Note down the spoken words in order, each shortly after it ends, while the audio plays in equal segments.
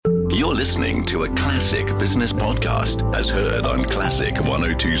You're listening to a classic business podcast as heard on Classic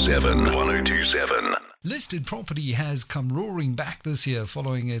 1027. 1027. Listed property has come roaring back this year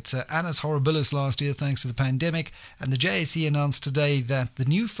following its annus horribilis last year thanks to the pandemic, and the JSE announced today that the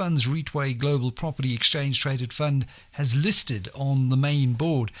new fund's Reitway Global Property Exchange Traded Fund has listed on the main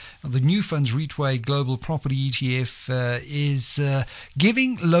board. Now, the new fund's Reitway Global Property ETF is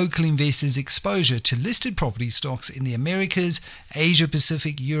giving local investors exposure to listed property stocks in the Americas, Asia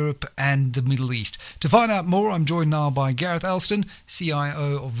Pacific, Europe and the Middle East. To find out more, I'm joined now by Gareth Elston,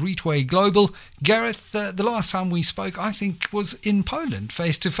 CIO of Reitway Global. Gareth, the last time we spoke, I think, was in Poland,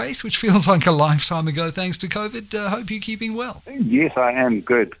 face-to-face, which feels like a lifetime ago thanks to COVID. Hope you're keeping well. Yes, I am.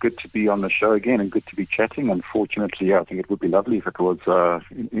 Good to be on the show again and good to be chatting. Unfortunately, I think it would be lovely if it was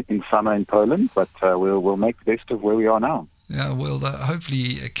in summer in Poland, but we'll make the best of where we are now. Yeah, we'll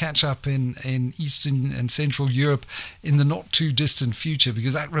hopefully catch up in Eastern and Central Europe in the not-too-distant future,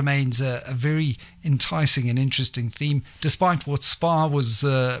 because that remains a very enticing and interesting theme. Despite what SPAR was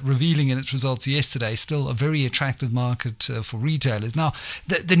revealing in its results yesterday, still a very attractive market for retailers. Now,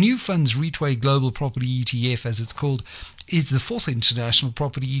 the new fund's Reitway Global Property ETF, as it's called, is the fourth international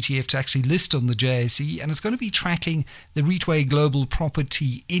property ETF to actually list on the JSE, and it's going to be tracking the Reitway Global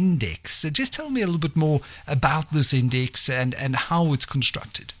Property Index. So just tell me a little bit more about this index and how it's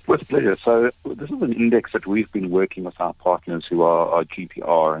constructed. With pleasure. So this is an index that we've been working with our partners who are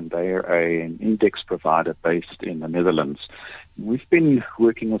GPR, and they're an index provider based in the Netherlands. We've been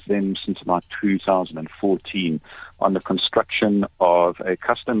working with them since about 2014 on the construction of a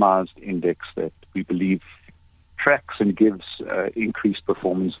customized index that we believe tracks and gives increased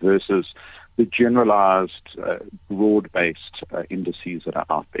performance versus the generalized, broad-based indices that are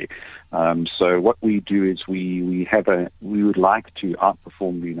out there. So what we do is we would like to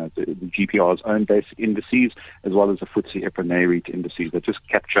outperform, the GPR's own basic indices as well as the FTSE EPRA Nareit indices that just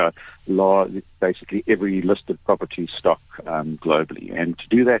capture basically every listed property stock globally. And to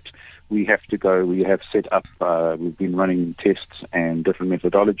do that, we have set up, we've been running tests and different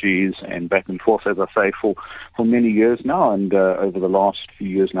methodologies and back and forth, as I say, for many years now. And over the last few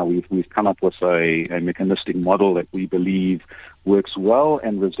years now, we've come up with a mechanistic model that we believe works well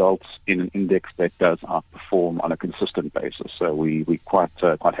and results in an index that does outperform on a consistent basis. So we're quite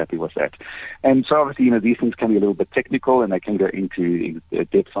happy with that. And so obviously, these things can be a little bit technical and they can go into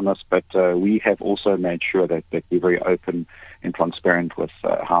depth on us, but we have also made sure that we're very open and transparent with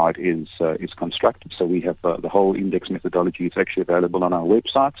how it is constructed. So we have the whole index methodology. It's actually available on our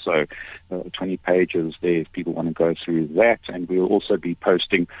website. So 20 pages there if people want to go through that. And we'll also be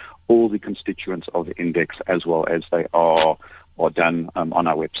posting all the constituents of the index as well as they are done on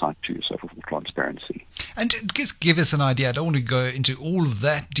our website too, so for transparency. And just give us an idea, I don't want to go into all of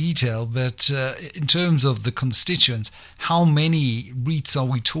that detail, but in terms of the constituents, how many REITs are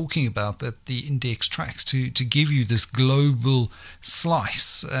we talking about that the index tracks to give you this global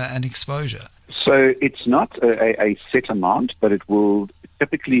slice and exposure? So it's not a set amount, but it will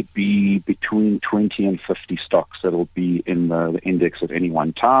typically be between 20 and 50 stocks that will be in the index at any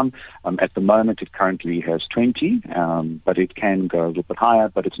one time. At the moment, it currently has 20, but it can go a little bit higher,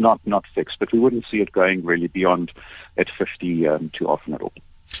 but it's not fixed. But we wouldn't see it going really beyond at 50 too often at all.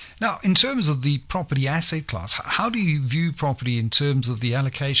 Now, in terms of the property asset class, how do you view property in terms of the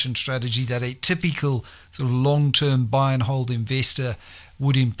allocation strategy that a typical sort of long-term buy and hold investor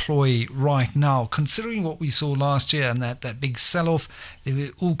would employ right now, considering what we saw last year and that big sell-off? There were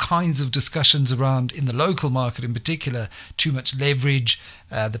all kinds of discussions around, in the local market in particular, too much leverage,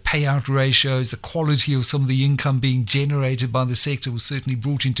 the payout ratios, the quality of some of the income being generated by the sector was certainly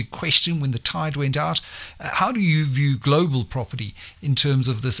brought into question when the tide went out. How do you view global property in terms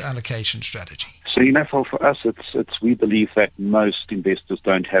of this allocation strategy? So, for us, it's we believe that most investors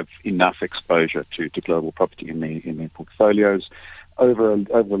don't have enough exposure to global property in their portfolios. Over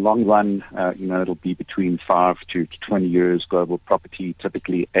the long run, it'll be between 5 to 20 years. Global property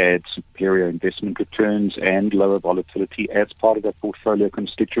typically adds superior investment returns and lower volatility as part of that portfolio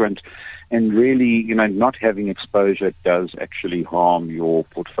constituent. And really, not having exposure does actually harm your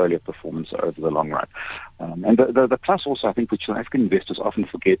portfolio performance over the long run. And the plus also, I think, which South African investors often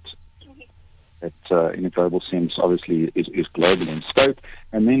forget, that in a global sense obviously is global in scope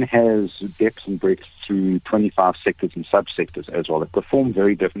and then has depth and breadth through 25 sectors and subsectors as well that perform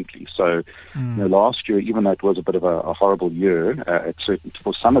very differently. So last year, even though it was a bit of a horrible year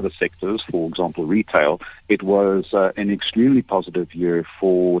for some of the sectors, for example retail, it was an extremely positive year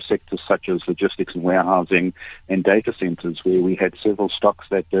for sectors such as logistics and warehousing and data centers, where we had several stocks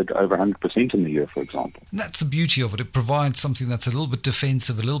that did over 100% in the year, for example. And that's the beauty of it. It provides something that's a little bit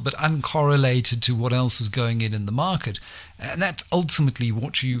defensive, a little bit uncorrelated to what else is going in the market. And that's ultimately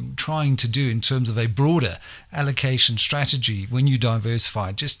what you're trying to do in terms of a broader allocation strategy when you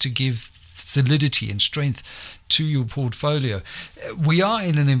diversify, just to give solidity and strength to your portfolio. We are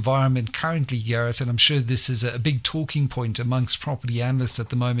in an environment currently, Gareth, and I'm sure this is a big talking point amongst property analysts at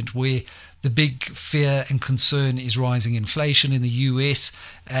the moment, where the big fear and concern is rising inflation in the US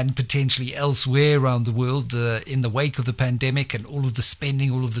and potentially elsewhere around the world in the wake of the pandemic and all of the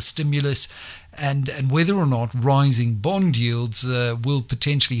spending, all of the stimulus, and whether or not rising bond yields will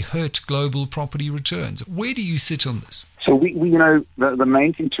potentially hurt global property returns. Where do you sit on this? So we the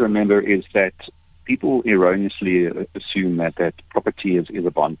main thing to remember is that people erroneously assume that property is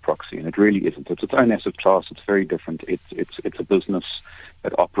a bond proxy, and it really isn't. It's its own asset class. It's very different. It's a business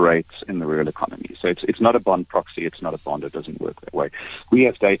that operates in the real economy. So it's not a bond proxy. It's not a bond. It doesn't work that way. We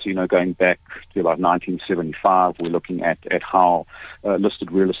have data, going back to about 1975. We're looking at how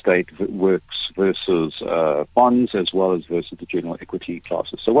listed real estate works versus bonds, as well as versus the general equity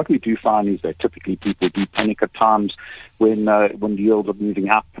classes. So what we do find is that typically people do panic at times when yields are moving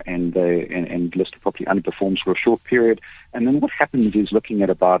up and listed property underperforms for a short period. And then what happens is, looking at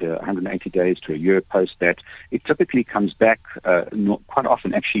about 180 days to a year post that, it typically comes back, quite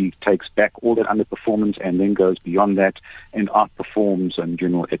often actually takes back all that underperformance and then goes beyond that and outperforms on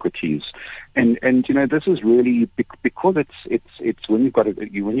general equities. And this is really because it's when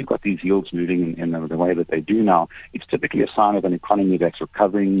you've got these yields moving in the way that they do now, it's typically a sign of an economy that's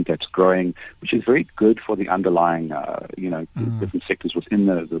recovering, that's growing, which is very good for the underlying different sectors within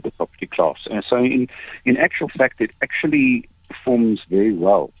the property class. And so in actual fact, it actually performs very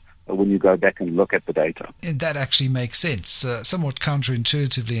well when you go back and look at the data. And that actually makes sense. Somewhat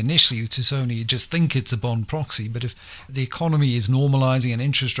counterintuitively initially to only just think it's a bond proxy, but if the economy is normalizing and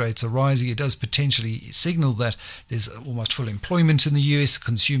interest rates are rising, it does potentially signal that there's almost full employment in the US,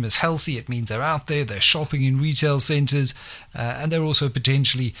 consumers healthy, it means they're out there, they're shopping in retail centers, and they're also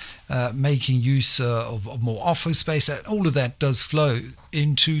potentially making use of more office space. All of that does flow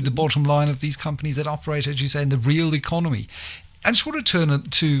into the bottom line of these companies that operate, as you say, in the real economy. I just want to turn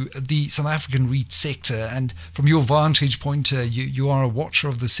to the South African REIT sector, and from your vantage point, you are a watcher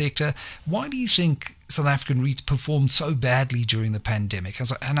of the sector. Why do you think South African REITs performed so badly during the pandemic?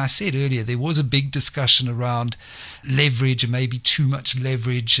 And I said earlier, there was a big discussion around leverage and maybe too much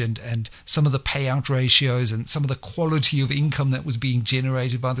leverage and some of the payout ratios and some of the quality of income that was being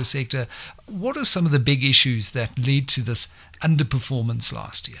generated by the sector. What are some of the big issues that led to this underperformance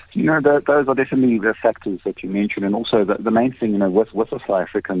last year? Those are definitely the factors that you mentioned, and also the main thing, with the South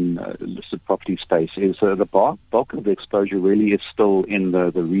African listed property space is the bulk of the exposure really is still in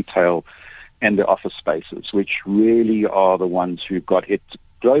the retail and the office spaces, which really are the ones who got hit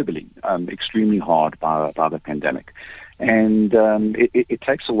globally extremely hard by the pandemic. And it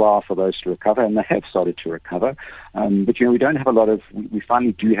takes a while for those to recover, and they have started to recover. But we don't have a lot of. We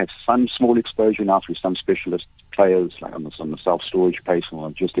finally do have some small exposure now through some specialist players, like on the self-storage space and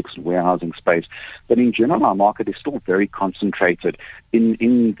logistics and warehousing space. But in general, our market is still very concentrated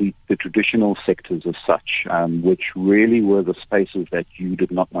in the traditional sectors as such, which really were the spaces that you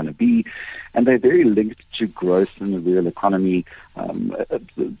did not want to be, and they're very linked to growth in the real economy.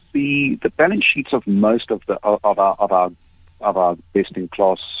 The balance sheets of most of our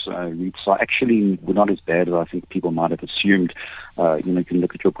best-in-class REITs were not as bad as I think people might have assumed. You can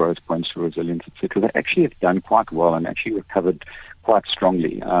look at your growth points for resilience, etc. They actually have done quite well and actually recovered quite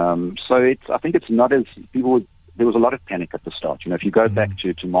strongly. So I think it's not as people. There was a lot of panic at the start. If you go back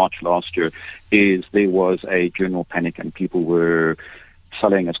to March last year, there was a general panic and people were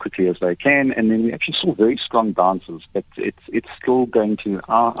selling as quickly as they can, and then we actually saw very strong bounces. But it's still going to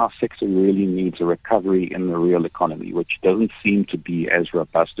our sector really needs a recovery in the real economy, which doesn't seem to be as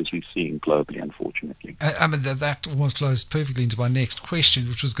robust as we're seeing globally, unfortunately. I mean, that almost flows perfectly into my next question,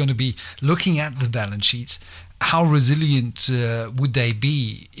 which was going to be looking at the balance sheets. How resilient would they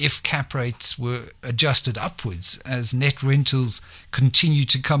be if cap rates were adjusted upwards as net rentals continue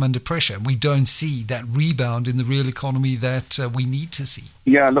to come under pressure? We don't see that rebound in the real economy that we need to see.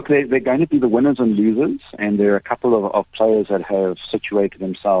 Yeah, look, they're going to be the winners and losers, and there are a couple of players that have situated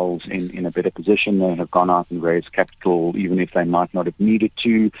themselves in a better position. They have gone out and raised capital, even if they might not have needed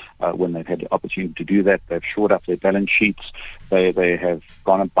to, when they've had the opportunity to do that. They've shored up their balance sheets. They have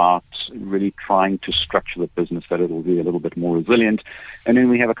gone about really trying to structure the business that it will be a little bit more resilient. And then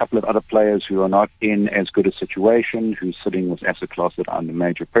we have a couple of other players who are not in as good a situation, who's sitting with asset classes that are under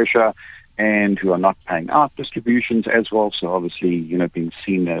major pressure. and who are not paying out distributions as well. So obviously, being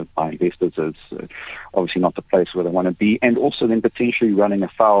seen by investors as obviously not the place where they want to be, and also then potentially running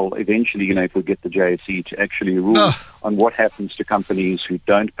afoul eventually, if we get the JSE to actually rule on what happens to companies who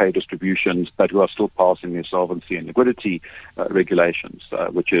don't pay distributions but who are still passing their solvency and liquidity regulations,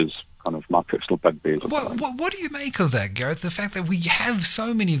 which is kind of my personal bugbear. What do you make of that, Gareth? The fact that we have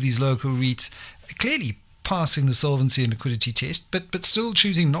so many of these local REITs clearly passing the solvency and liquidity test, but still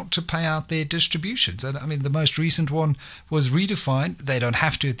choosing not to pay out their distributions. And I mean, the most recent one was Redefine. They don't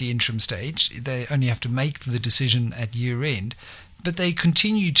have to at the interim stage. They only have to make the decision at year end. But they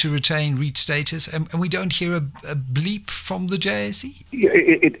continue to retain REIT status, and we don't hear a bleep from the JSE.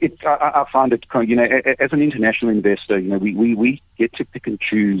 I find it, as an international investor, we get to pick and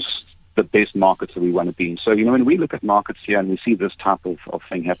choose the best markets that we want to be in. So, when we look at markets here and we see this type of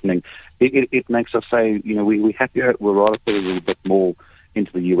thing happening, it makes us say, we're happier, we'd rather put a little bit more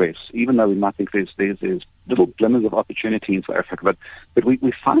into the US, even though we might think there's little glimmers of opportunity in South Africa. But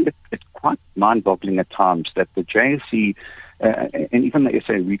we find it quite mind-boggling at times that the JSE and even the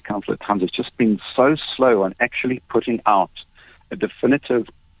SA REIT Council at times has just been so slow on actually putting out a definitive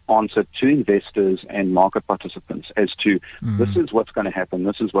answer to investors and market participants as to this is what's going to happen,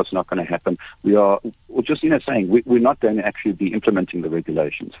 this is what's not going to happen. We are just saying we're not going to actually be implementing the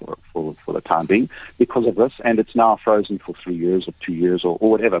regulations for the time being because of this, and it's now frozen for 3 years or 2 years or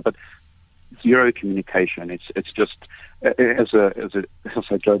whatever. But zero communication. It's just as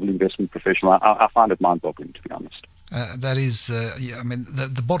a global investment professional, I find it mind-boggling, to be honest. That is,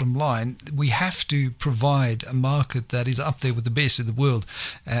 the bottom line, we have to provide a market that is up there with the best in the world.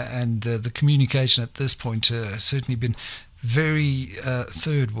 And the communication at this point has certainly been very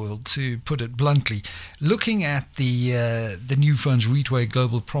third world, to put it bluntly. Looking at the New Funds REITway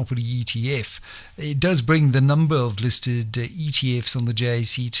Global Property ETF, it does bring the number of listed ETFs on the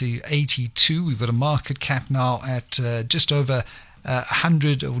JSE to 82. We've got a market cap now at just over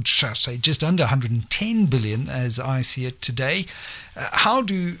 100, or should I say just under 110 billion as I see it today. How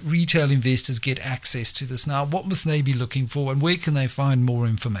do retail investors get access to this now? What must they be looking for, and where can they find more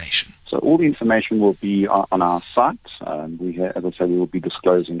information? So all the information will be on our site. As I say, we will be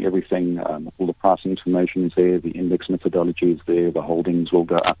disclosing everything. All the pricing information is there. The index methodology is there. The holdings will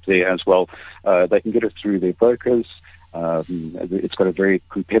go up there as well. They can get it through their brokers. It's got a very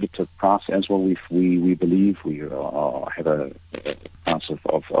competitive price as well. We believe we have a price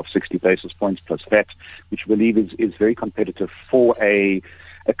of 60 basis points plus VAT, which we believe is very competitive for a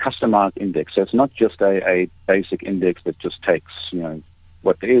customized index. So it's not just a basic index that just takes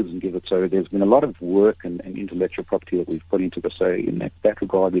what there is and give it. So there's been a lot of work and intellectual property that we've put into this. So in that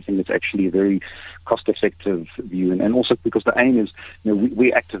regard, we think it's actually a very cost-effective view. And also because the aim is,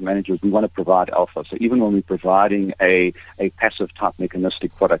 we active managers, we want to provide alpha. So even when we're providing a passive type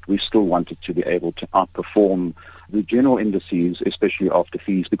mechanistic product, we still want it to be able to outperform the general indices, especially after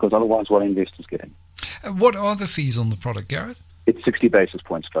fees, because otherwise what are investors getting? What are the fees on the product, Gareth? It's 60 basis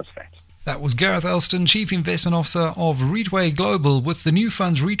points plus VAT. That was Gareth Elston, Chief Investment Officer of REITway Global, with the New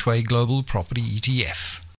Funds REITway Global Property ETF.